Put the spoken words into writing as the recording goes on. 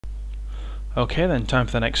Okay, then time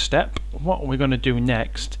for the next step. What we're going to do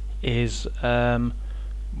next is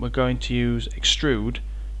we're going to use Extrude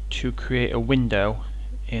to create a window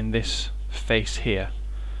in this face here.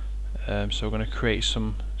 So we're going to create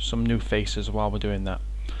some new faces while we're doing that.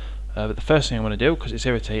 But the first thing I want to do, because it's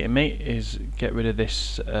irritating me, is get rid of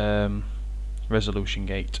this resolution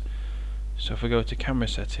gate. So if we go to camera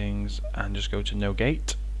settings and just go to no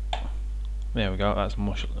gate, there we go, that's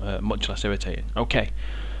much less irritating. Okay,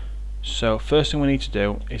 so first thing we need to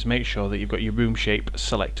do is make sure that you've got your room shape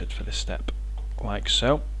selected for this step, like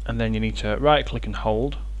so, and then you need to right click and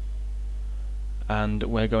hold, and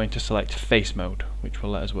we're going to select face mode, which will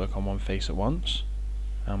let us work on one face at once,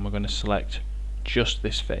 and we're going to select just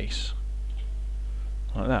this face,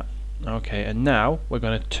 like that. Okay, and now we're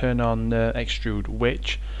going to turn on Extrude,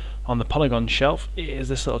 which on the polygon shelf is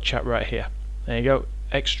this little chap right here. There you go,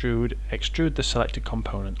 extrude the selected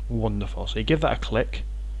component. Wonderful. So you give that a click,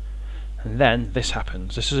 and then this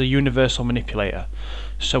happens. This is a universal manipulator.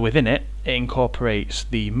 So within it, it incorporates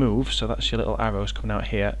the move, so that's your little arrows coming out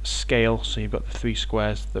here, scale, so you've got the 3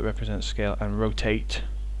 squares that represent scale, and rotate,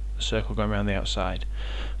 the circle going around the outside.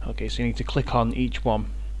 Okay, so you need to click on each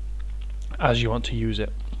one as you want to use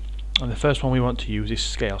it. And the first one we want to use is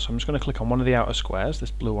scale, so I'm just going to click on one of the outer squares,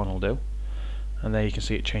 this blue one will do, and there you can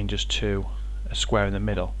see it changes to a square in the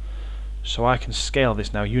middle. So I can scale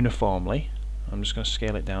this now uniformly. I'm just going to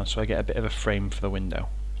scale it down so I get a bit of a frame for the window,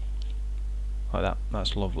 like that.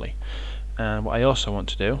 That's lovely. And what I also want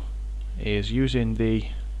to do is, using the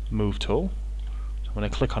move tool, so I'm going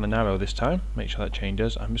to click on an arrow this time, make sure that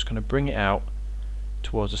changes. I'm just going to bring it out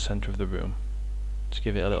towards the centre of the room to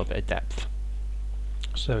give it a little bit of depth.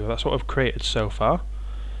 So that's what I've created so far,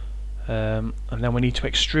 and then we need to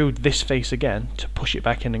extrude this face again to push it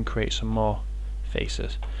back in and create some more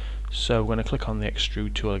faces. So we're going to click on the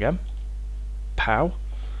extrude tool again, pow,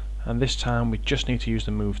 and this time we just need to use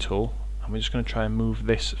the move tool, and we're just going to try and move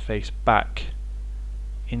this face back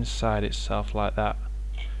inside itself like that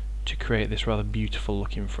to create this rather beautiful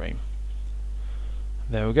looking frame.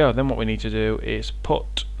 There we go. Then what we need to do is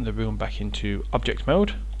put the room back into object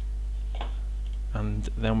mode, and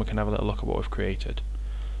then we can have a little look at what we've created.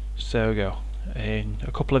 So there we go. In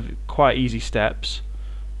a couple of quite easy steps,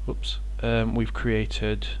 we've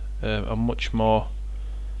created a much more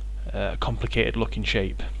complicated looking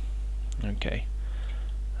shape. Okay,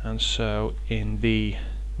 and so in the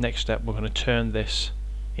next step we're going to turn this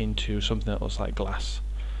into something that looks like glass.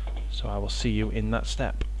 So I will see you in that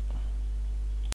step.